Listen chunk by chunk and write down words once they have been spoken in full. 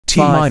T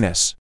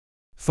minus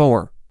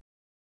 4,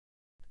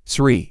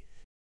 3.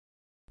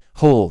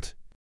 Hold.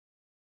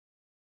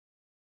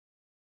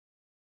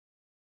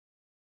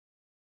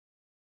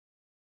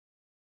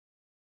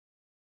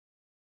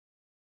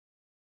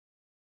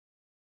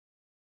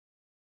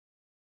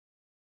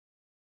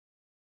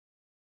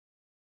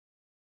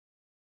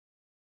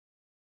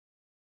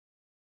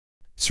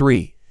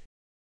 Three,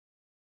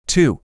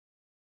 2,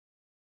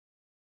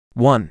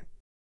 1,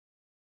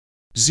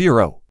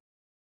 0.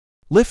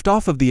 Lift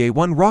off of the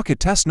A1 rocket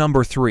test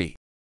number 3.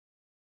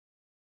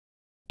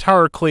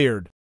 Tower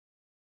cleared.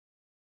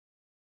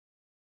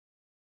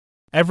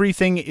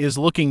 Everything is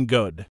looking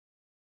good.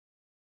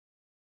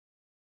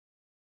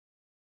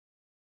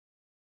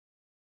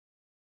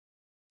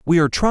 We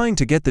are trying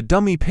to get the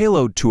dummy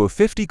payload to a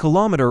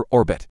 50-kilometer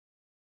orbit.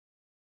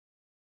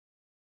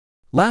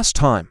 Last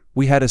time,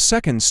 we had a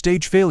second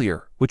stage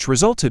failure, which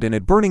resulted in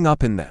it burning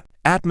up in the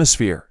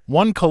atmosphere.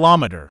 1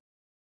 kilometer.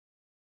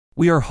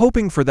 We are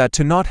hoping for that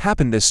to not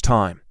happen this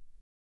time.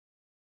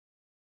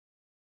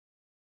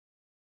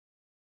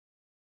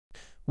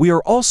 We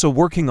are also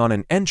working on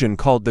an engine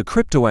called the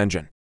crypto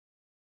engine.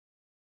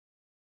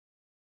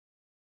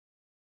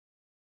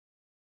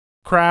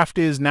 Craft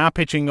is now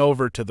pitching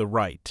over to the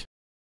right.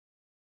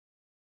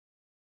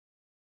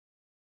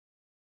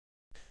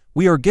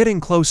 We are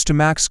getting close to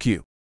max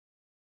Q,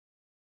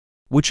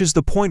 which is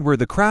the point where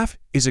the craft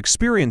is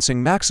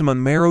experiencing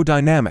maximum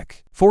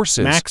aerodynamic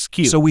forces, Max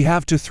Q. So we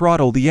have to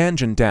throttle the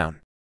engine down.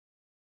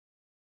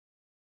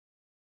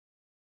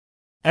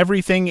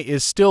 Everything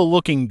is still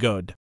looking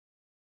good.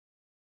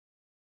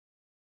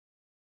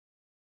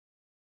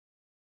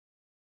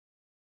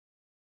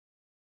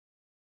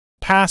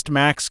 Past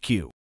max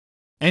Q.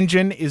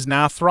 Engine is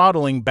now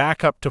throttling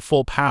back up to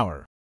full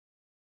power.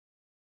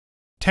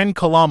 10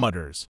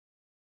 kilometers.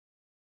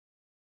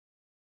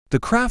 The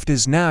craft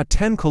is now at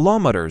 10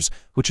 kilometers,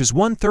 which is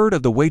 1/3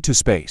 of the way to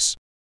space.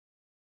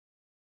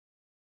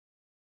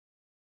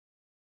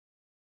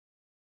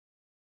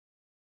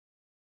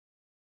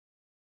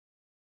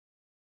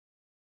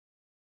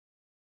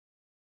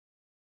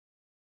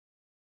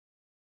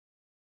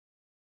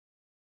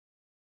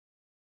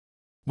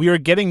 We are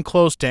getting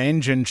close to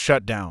engine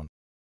shutdown.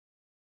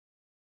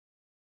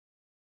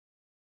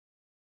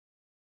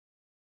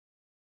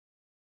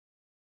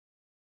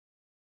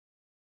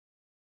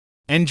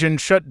 Engine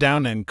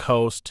shutdown and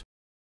coast.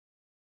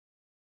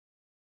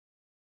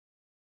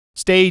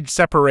 Stage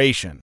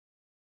separation.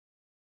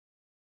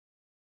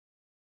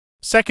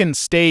 Second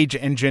stage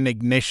engine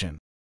ignition.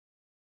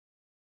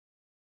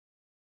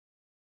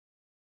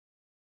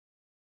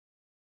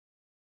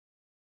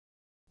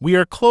 We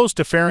are close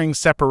to fairing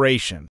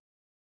separation.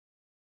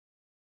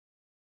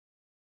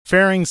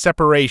 Fairing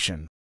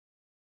separation.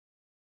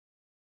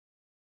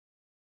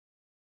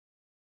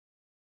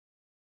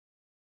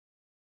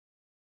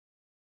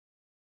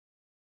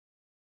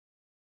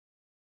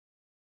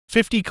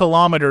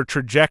 "50-kilometer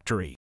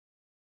trajectory.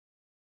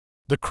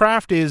 The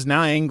craft is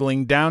now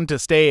angling down to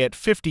stay at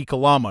 50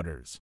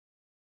 kilometers.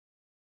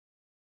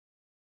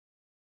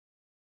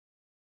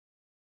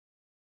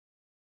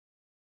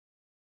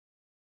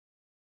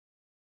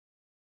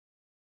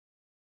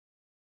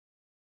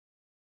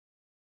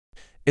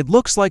 It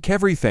looks like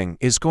everything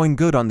is going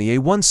good on the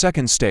A1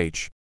 second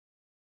stage.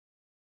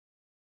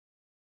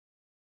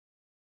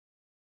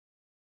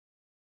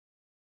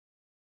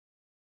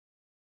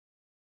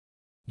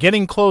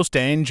 Getting close to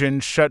engine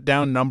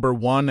shutdown number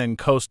 1 and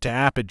coast to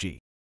apogee.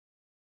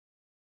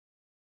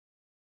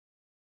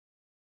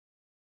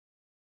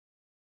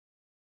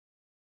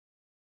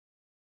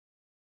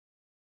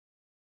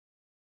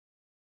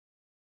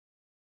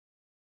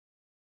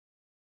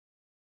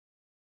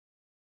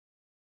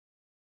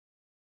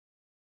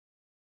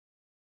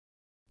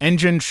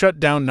 Engine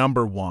shutdown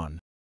number 1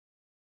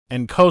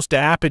 and coast to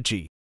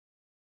apogee.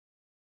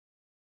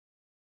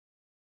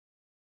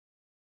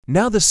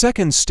 Now the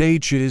second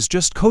stage is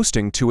just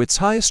coasting to its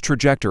highest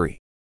trajectory.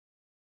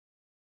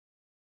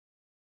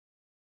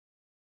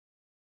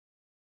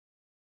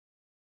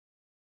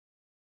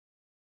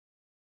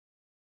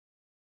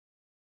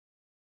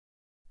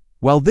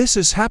 While this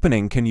is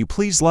happening, can you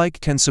please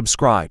like and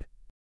subscribe?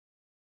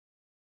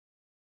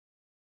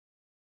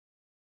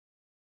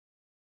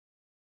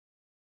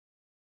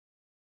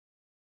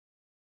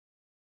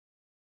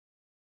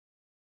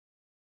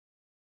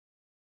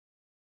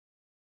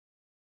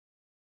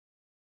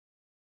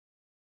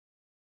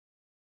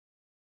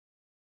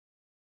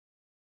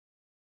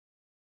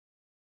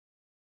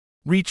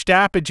 Reached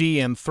apogee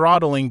and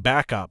throttling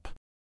back up.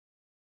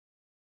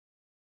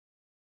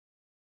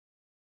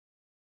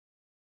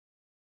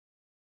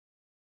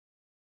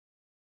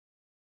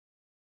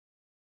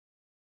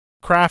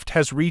 Craft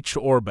has reached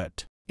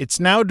orbit. It's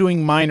now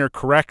doing minor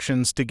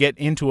corrections to get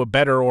into a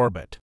better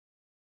orbit.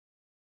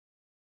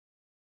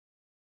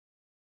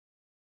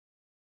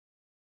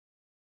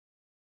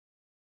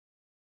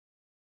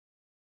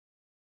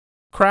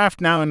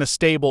 Craft now in a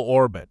stable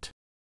orbit.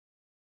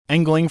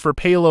 Angling for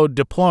payload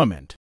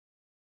deployment.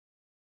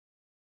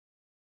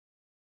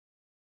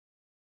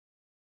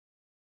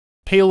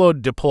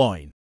 Payload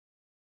deployed.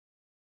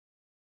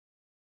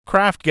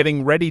 Craft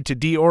getting ready to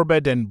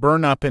deorbit and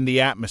burn up in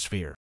the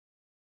atmosphere.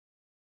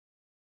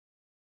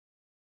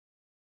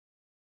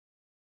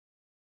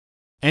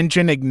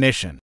 Engine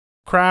ignition.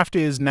 Craft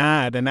is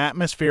now at an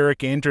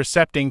atmospheric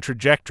intercepting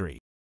trajectory.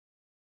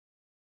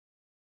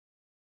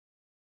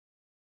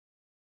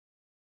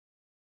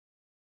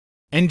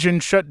 Engine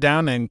shut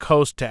down and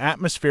coast to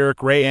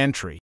atmospheric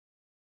re-entry.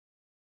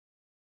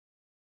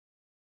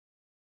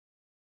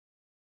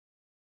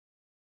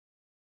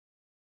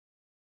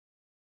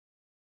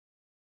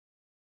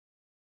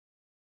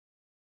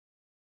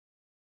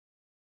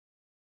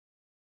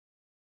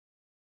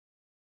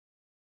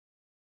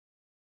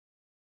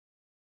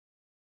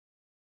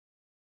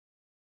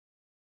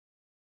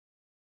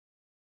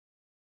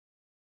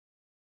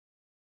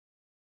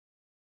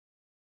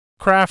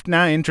 Craft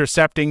now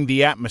intercepting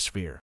the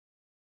atmosphere.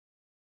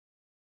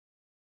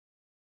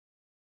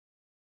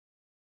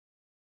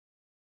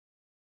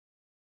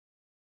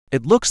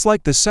 It looks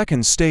like the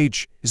second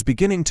stage is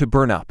beginning to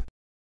burn up.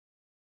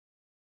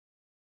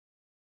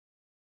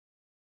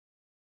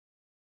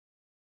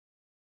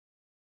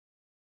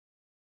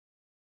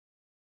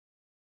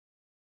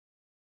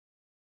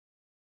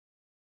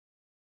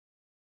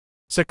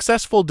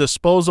 Successful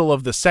disposal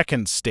of the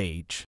second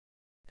stage.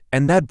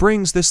 And that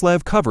brings this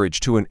LEV coverage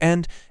to an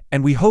end,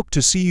 and we hope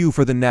to see you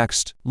for the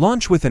next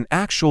launch with an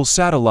actual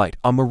satellite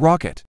on the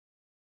rocket.